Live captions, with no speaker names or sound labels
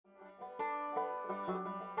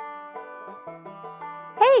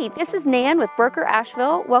Hey, this is Nan with Broker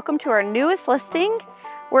Asheville. Welcome to our newest listing.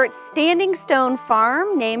 We're at Standing Stone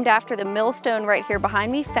Farm, named after the millstone right here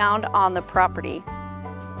behind me, found on the property.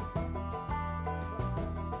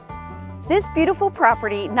 This beautiful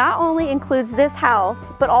property not only includes this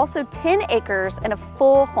house, but also 10 acres and a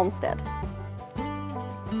full homestead.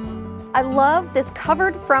 I love this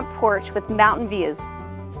covered front porch with mountain views.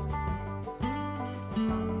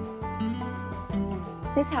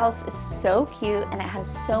 This house is so cute and it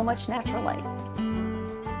has so much natural light.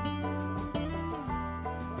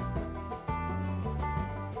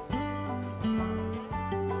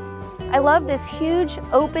 I love this huge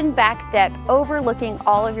open back deck overlooking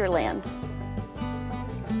all of your land.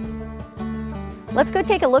 Let's go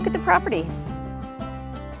take a look at the property.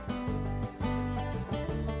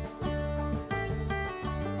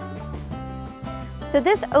 So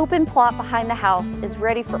this open plot behind the house is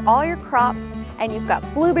ready for all your crops, and you've got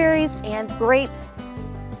blueberries and grapes.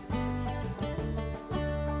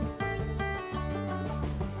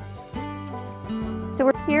 So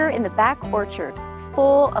we're here in the back orchard,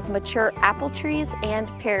 full of mature apple trees and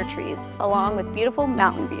pear trees, along with beautiful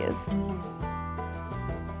mountain views.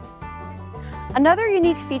 Another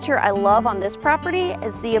unique feature I love on this property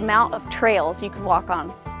is the amount of trails you can walk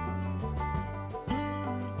on.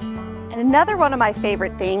 And another one of my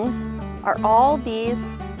favorite things are all these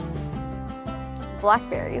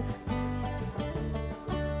blackberries.